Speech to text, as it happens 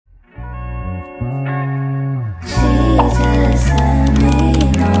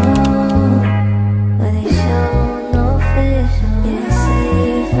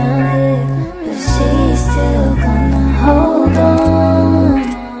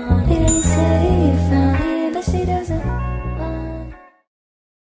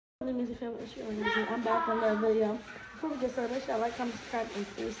start the video. Before we get started, make sure y'all like, comment, subscribe in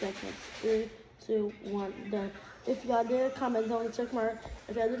 3 seconds. 3, 2, 1, done. If y'all did, comment down the check mark.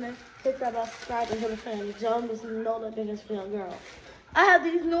 If y'all didn't, hit that bell, subscribe, and hit the fan. John is no that biggest for your girl. I have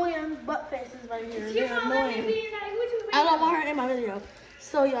these annoying butt faces right here. They're annoying. I don't want her in my video.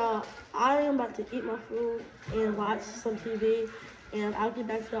 So y'all, I am about to eat my food and watch some TV, and I'll get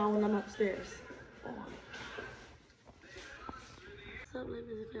back to y'all when I'm upstairs. What's up, ladies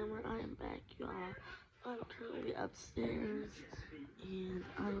and gentlemen? I am back, y'all. I'm currently upstairs, and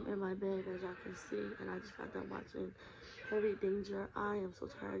I'm in my bed, as y'all can see, and I just got done watching Heavy Danger. I am so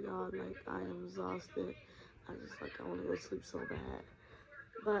tired, y'all. Like, I am exhausted. I want to go sleep so bad.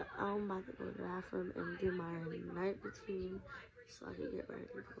 But I'm about to go to the bathroom and do my night routine so I can get ready to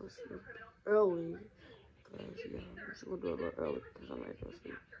go to sleep early. Because, yeah, I'm just going to do it a little early because I'm ready to go to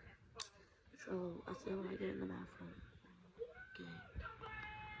sleep. So, I'll see you when I get in the bathroom. Okay.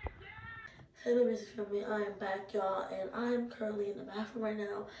 Hey, ladies and gentlemen, I am back, y'all, and I am currently in the bathroom right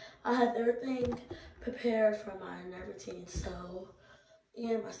now. I have everything prepared for my night routine,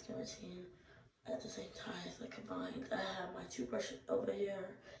 and my skin routine at the same time. It's like combined. I have my toothbrush over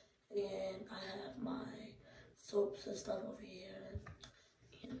here, and I have my soaps and stuff over here,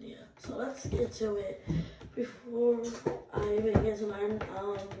 and yeah. So let's get to it. Before I even get to my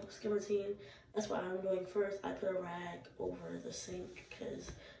skin routine, that's what I'm doing first. I put a rag over the sink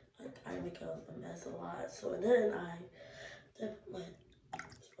because I make a mess a lot. So then I put my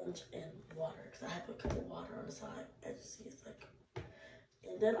sponge in water because I have a cup of water on the side. As you see, it's like.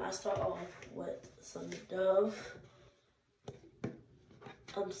 And then I start off with some Dove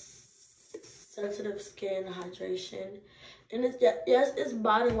sensitive skin hydration. And it's, yes, it's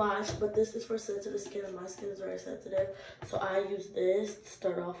body wash, but this is for sensitive skin, and my skin is very sensitive. So I use this to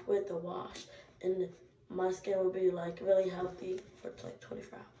start off with the wash, and my skin will be like really healthy for like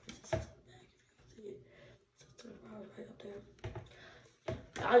 24 hours. See, 24 hours right up there.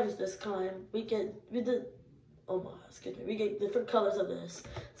 I use this kind. We get different colors of this.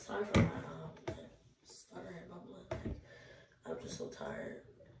 Sorry for my stuttering mumbling. Like, I'm just so tired.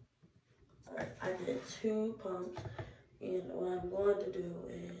 Alright, I did 2 pumps, and what I'm going to do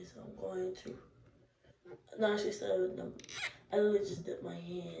is I literally just dip my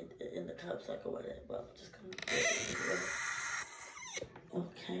hand in the cup so I can wet it, but I'm just gonna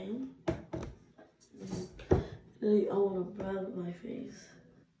okay. Really, I want to rub my face.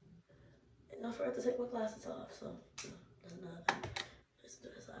 And I forgot to take my glasses off, so that's another thing. Let's do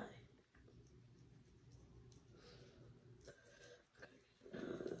this eye.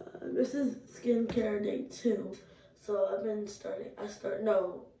 This is skincare day 2. So hold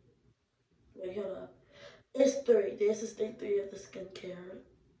up. It's 3. This is day 3 of the skincare.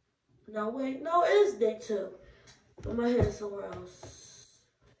 No, it is day 2. But my hair is somewhere else.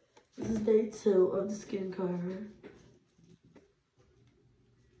 This is day 2 of the skincare.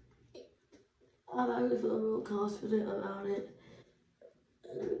 I'm actually feeling real confident about it.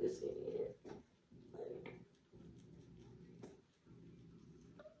 And you can see it.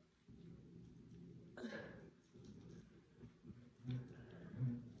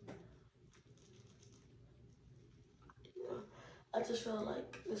 I just feel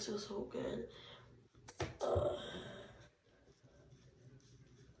like this feels so good.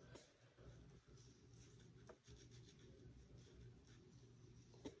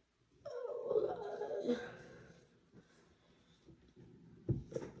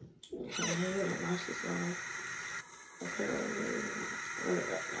 Okay, I'm gonna wash this off. Okay, I'm gonna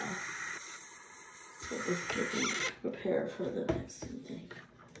that now. So this can be prepared for the next thing.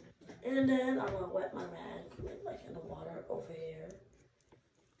 And then I'm gonna wet my rag like in the water over here.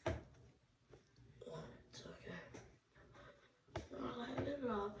 It's okay.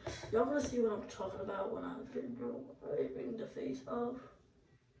 Y'all gonna see what I'm talking about when I'm wiping the face off.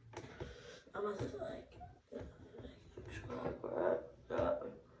 I'm gonna just like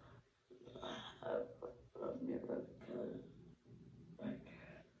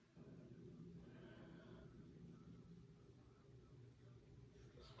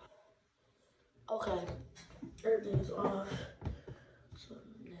okay, everything's off. So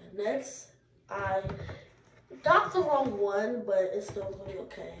next, I got the wrong one, but it's still gonna be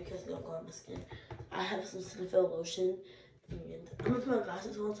okay because it's gonna go on my skin. I have some Cetaphil lotion, and I'm gonna put my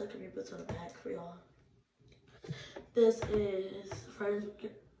glasses on so I can read what's on the back for y'all. This is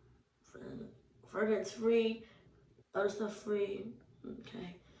fragrance free, other stuff free.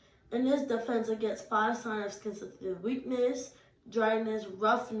 Okay, and this defends against 5 signs of skin sensitive weakness, dryness,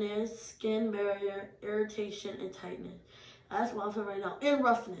 roughness, skin barrier, irritation, and tightness. That's what I'm feeling right now. And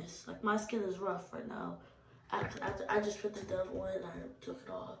roughness. Like, my skin is rough right now. I just put the Dove one and I took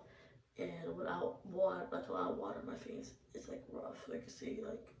it off. and without water, like a lot of water in my face, it's like rough. So you can see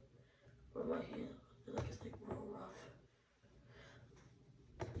like where my hand, like it's like real rough.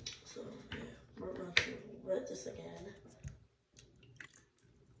 So yeah, we're going to wet this again.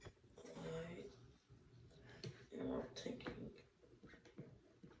 Alright, and we're taking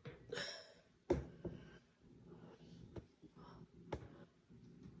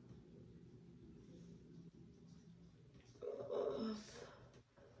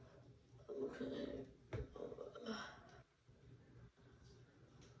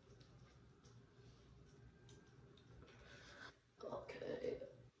okay.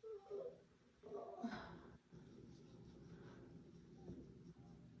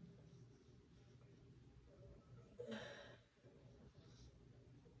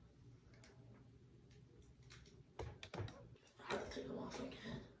 I have to take them off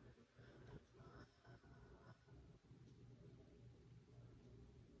again.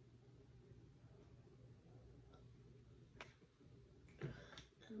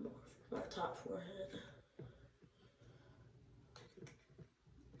 And more for my top forehead.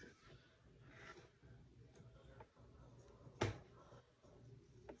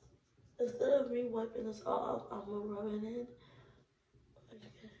 Instead of me wiping this off, I'm gonna rub it in.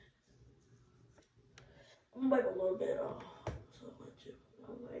 I'm gonna wipe a little bit off. So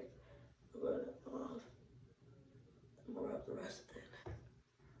I'm like a little bit off. I'm gonna rub the rest in.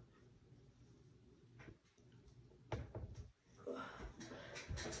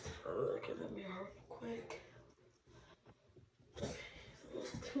 Look at the mirror real quick. Okay, so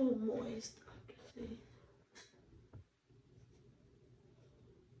it's too moist. I can see.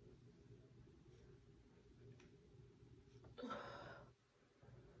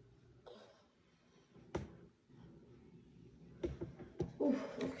 Oof,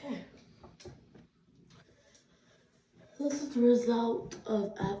 okay. This is the result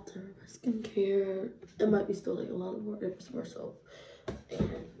of after my skincare. It might be still like a lot more, it's more soap. And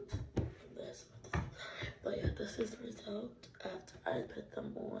this. But yeah, this is the result after I put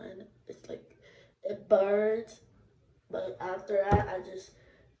them on. It's like, it burns. But after that, I just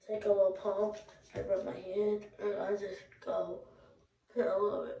take a little pump, I rub my hand, and I just go put a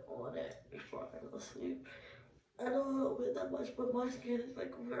little bit on it before I go to sleep. I don't wear that much, but my skin is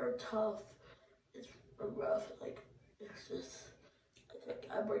like very tough. It's rough, like it's just, it's like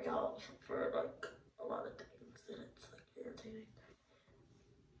I break out for like a lot of things, and it's like irritating.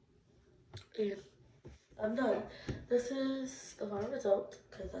 And I'm done. This is the final result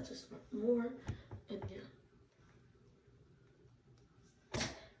because I just want more, and yeah.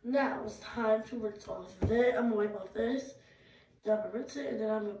 Now it's time to rinse off. Then I'm gonna wipe off this. Then I'm gonna rinse it, and then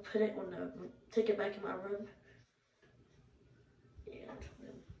I'm gonna put it on the, take it back in my room.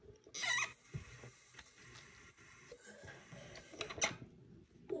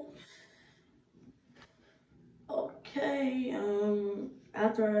 Okay,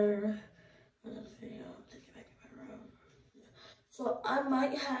 after another video, I'll take it back in my room. So I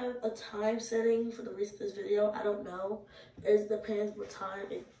might have a time setting for the rest of this video. I don't know. It depends what time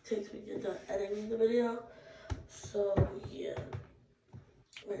it takes me to get done editing the video. So yeah.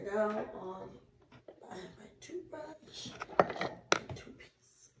 Right now, I have my toothbrush,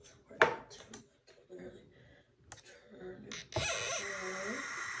 toothpaste. So we're going to literally turn it on,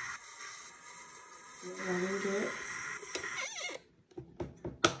 running it.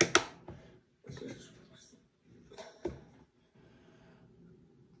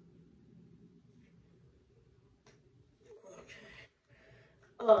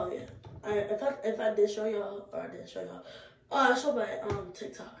 Oh yeah. If I did show y'all, or I didn't show y'all, I showed my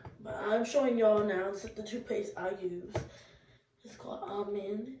TikTok, but I'm showing y'all now. This is the toothpaste I use. It's called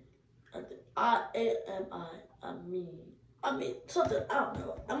Amin. I-A-M-I. Amin. I mean something. I don't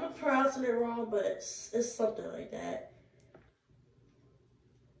know. I'm not pronouncing it wrong, but it's something like that.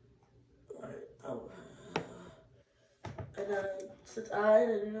 Alright. And then since I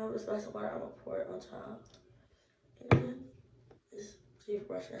didn't know this nice water, I'm gonna pour it on top. And then just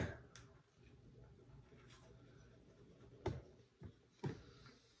toothbrush it.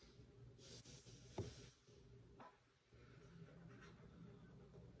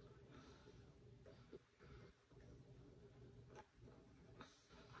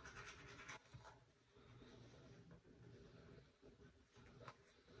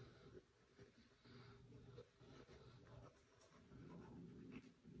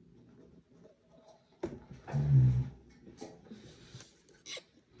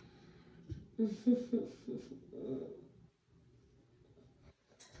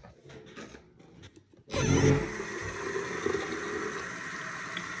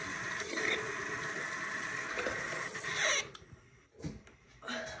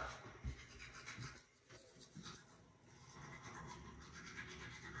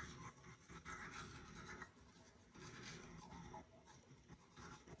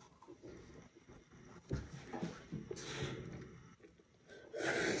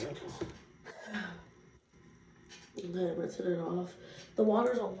 Okay, I'm rinsing it off. The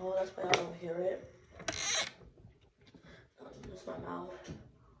water's on low, that's why I don't hear it. Just my mouth.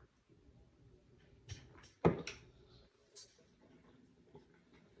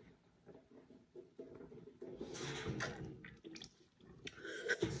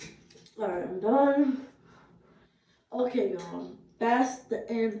 Alright, I'm done. Okay, y'all. That's the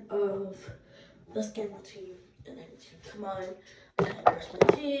end of the skin routine. And then come on. Okay, brush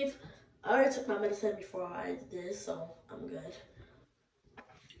my teeth. I already took my medicine before I did this, so I'm good.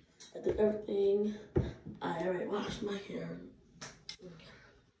 I did everything. I already washed my hair.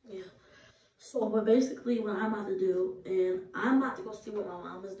 Yeah. So, but basically what I'm about to do, and I'm about to go see what my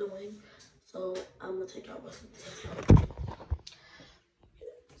mom is doing. So, I'm going to take out what's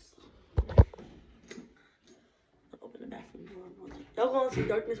open the bathroom door. Y'all going to see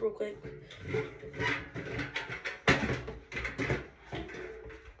darkness real quick.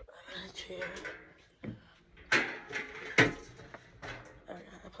 Chair.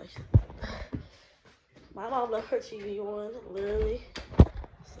 My mom left her TV on, literally.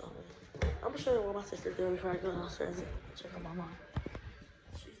 So, I'm gonna show you what my sister did before I go downstairs and check on my mom.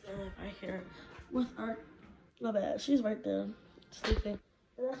 She's right here with her. My bad. She's right there, sleeping.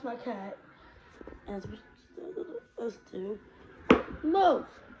 And that's my cat. And let's do. Move!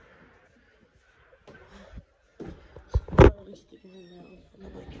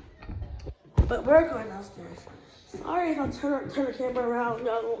 But we're going downstairs. Sorry if I turn the camera around,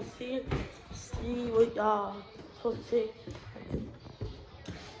 y'all won't see what y'all supposed to see.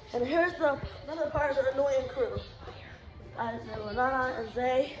 And here's another part of the annoying crew. I have Renana and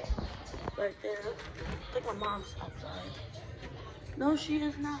Zay right there. I think my mom's outside. No, she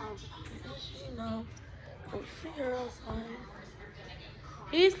is not outside. She no. I don't see her outside.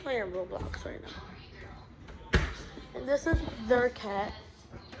 He's playing Roblox right now. And this is their cat.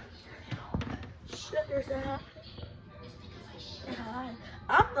 Sugar's out. Hi.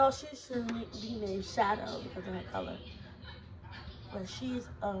 I thought she should be named Shadow because of her color. But she's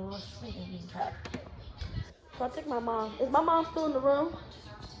a sleeping cat. So I think my mom. Is my mom still in the room?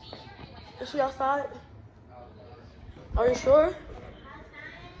 Is she outside? Are you sure?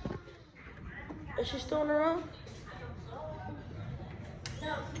 Is she still in the room?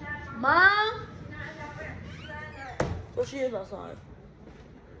 Mom? Well, she is outside.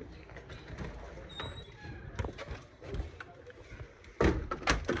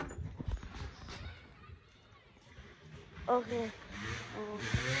 Okay.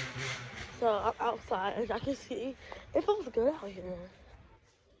 So I'm outside, as I can see. It feels good out here.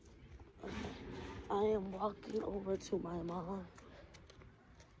 I am walking over to my mom.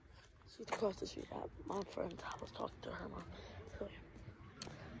 She's across the street at my friend's house, talking to her mom. So,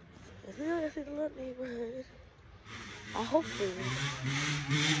 this is a little neighborhood. Hopefully.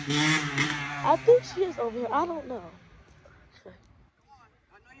 I think she is over here. I don't know. Come on.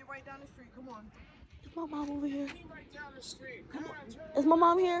 I know you're right down the street. Come on. Is my mom over here? Right down the street. Come on. Is my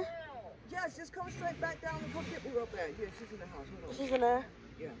mom here? Yes, just come straight back down and go get me real bad. Yeah, she's in the house. Hold on. She's in there?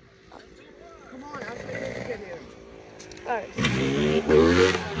 Yeah. Come on. I'll take you to get here. Alright.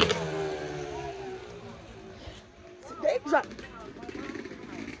 They drive.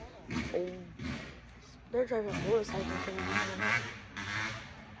 They're driving a motorcycle. Oh,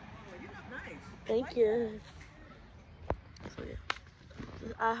 you look nice. Thank you. So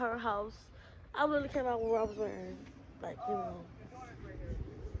yeah, at her house. I literally came out where I was wearing, like, you know.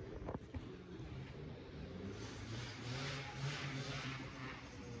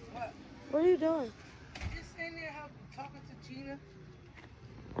 What are you doing? Just sitting there talking to Gina.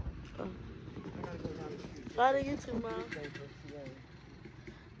 Oh. Bye to you too, Mom.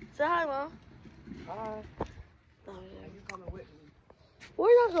 Say hi, Mom. Hi. Oh, yeah. You coming with me?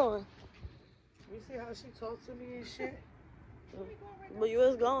 Where y'all going? You see how she talks to me and shit? But you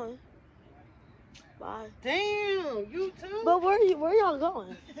is going. Bye. Damn, you too? But where y'all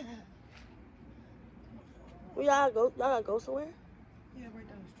going? Where y'all go? Y'all gotta go somewhere? Yeah, right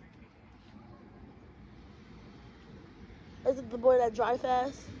down the street. Is it the boy that drive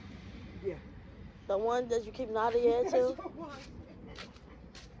fast? Yeah. The one that you keep nodding your head to?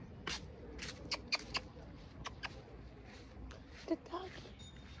 Good dog.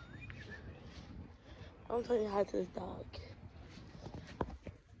 I'm telling you hi to this dog.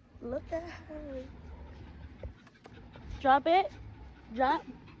 Look at her. Drop it. Drop.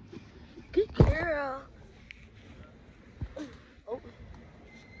 Good girl. Oh.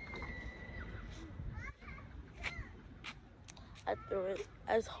 I threw it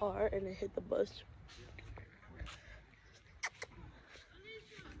as hard and it hit the bush.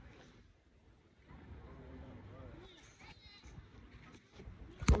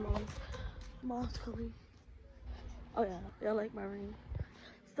 Mom's coming. Oh yeah, y'all like my ring.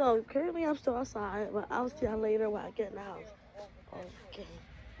 So currently I'm still outside, but I'll see y'all later when I get in the house. Okay.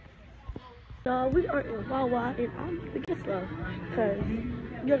 So we are in Wawa and I'm about to get stuff. Cause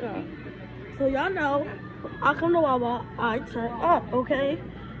you know. So y'all know I come to Wawa, I turn up, okay?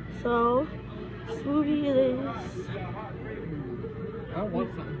 So smoothie it is. I want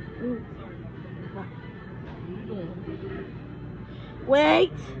something.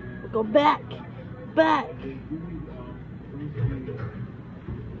 Wait! We'll go back. Back.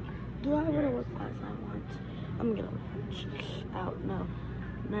 Do I really what size I want? I'm gonna out now.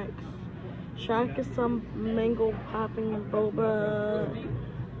 Next. Should I get some mango popping boba?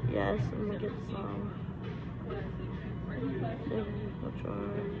 Yes, I'm gonna get some. I'll try.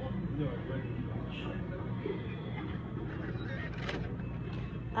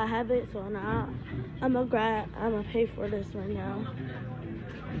 I have it, so now I'm gonna pay for this right now.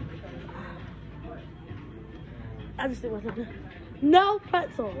 I just think what's no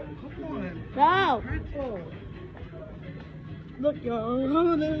pretzel. No. Look, y'all.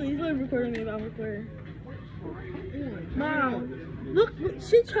 He's like recording me, but I'm recording. Mom, look,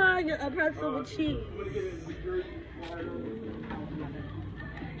 she trying a pretzel with cheese.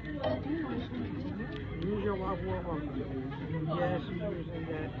 Use your Wawa. Yes, using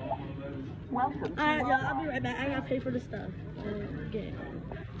that. Welcome. Alright, y'all. I'll be right back. I gotta pay for the stuff. Okay.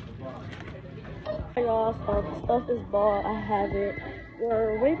 Hey, y'all. So the stuff is bought. I have it.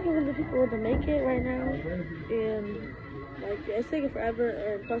 We're waiting for the people to make it right now, and like it's taking forever.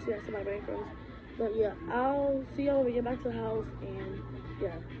 And plus, we have some of my brain froze. But yeah, I'll see y'all when we get back to the house. And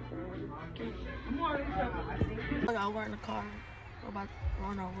yeah. Okay. Oh, y'all, we're in the car. We're about to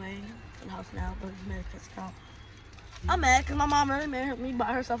run our way to the house now, but it's mad because stop. I'm mad because my mom really made me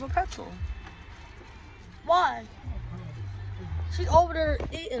buy herself a pretzel. Why? She's over there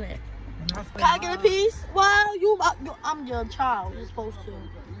eating it. Can I get a piece? Well, I'm your child. You're supposed to.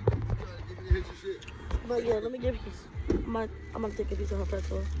 But yeah, let me get a piece. I'm gonna take a piece of her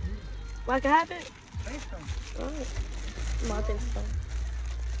pretzel. Well, I can have it? Alright. I think so.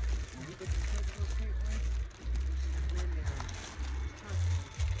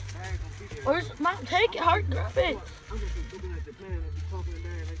 Where's Mom? Take it, hard, grab it.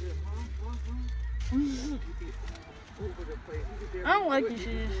 I don't like these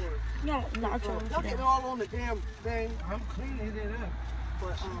shoes. No, nachos. Look at all on the damn thing. I'm cleaning it up.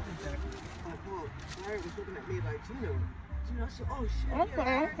 But Larry was looking at me like, Gino, I said, oh shit.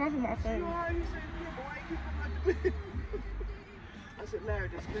 Okay, that's my You favorite. already said, yeah, boy, you come back. I said, Larry,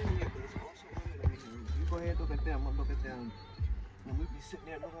 just bring me up this. You go ahead and look at them. I'll look at them. And we be sitting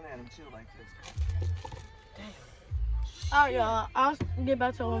there looking at them too like this. Alright, y'all. I'll get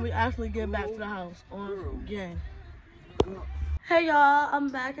back to when we actually get back to the house on gang. Hey, y'all. I'm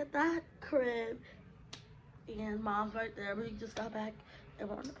back at that crib. And Mom's right there. We just got back and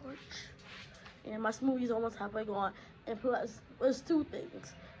we're on the porch. And my smoothie's almost halfway gone. And plus, there's two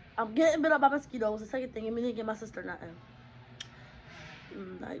things. I'm getting bit up by mosquitoes. The second thing, I'm gonna get my sister nothing.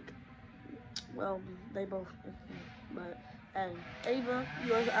 Like, well, they both. But, and Ava,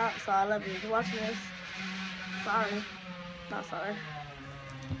 you was out, so I love you. If you're watching this, sorry. Not sorry.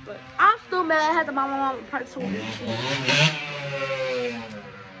 But I'm still mad I had to buy my mom a pretzel.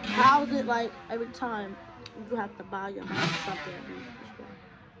 How is it like every time you have to buy your mom something?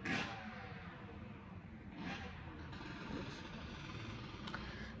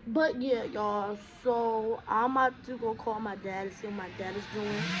 But yeah, y'all, so I'm about to go call my dad and see what my dad is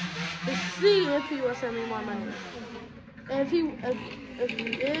doing to see if he will send me more money. And if he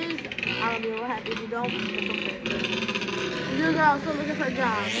is, I'll be real happy. If he don't, it's okay. Your girl still looking for a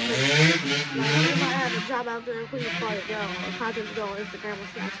job. Like, if I have a job out there, please call your girl or contact the girl on Instagram or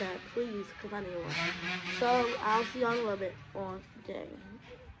Snapchat, please, because I need one. So I'll see y'all in a little bit on day.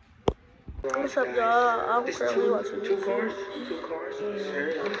 What's up, y'all? I'm currently watching YouTube.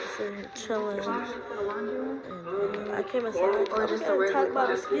 And I'm just sitting here chilling. And I came inside. I just started talking about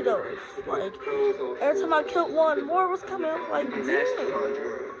mosquitoes. Like, every time I killed one, more was coming. I'm like, damn.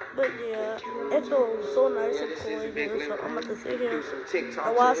 But yeah, it feels so nice and cool in here. So I'm about to sit here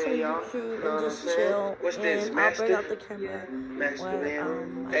and watch some YouTube and just chill. And I'll bring out the camera when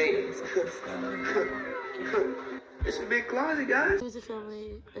It's a big closet, guys. Music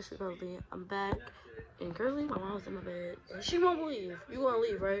family, it's lovely. I'm back, and currently my mom's in my bed. She won't leave. You gonna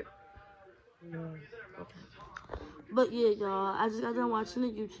leave, right? No. Okay. But yeah, y'all, I just got done watching the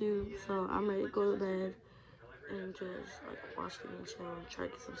YouTube, so I'm ready to go to bed and just like watch it and chill and try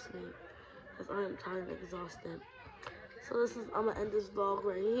to get some sleep, cause I'm tired and exhausted. So I'm gonna end this vlog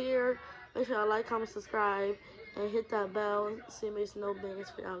right here. Make sure y'all like, comment, subscribe, and hit that bell so you make no bangs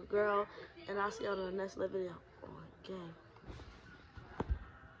for y'all girl. And I'll see y'all in the next video. game.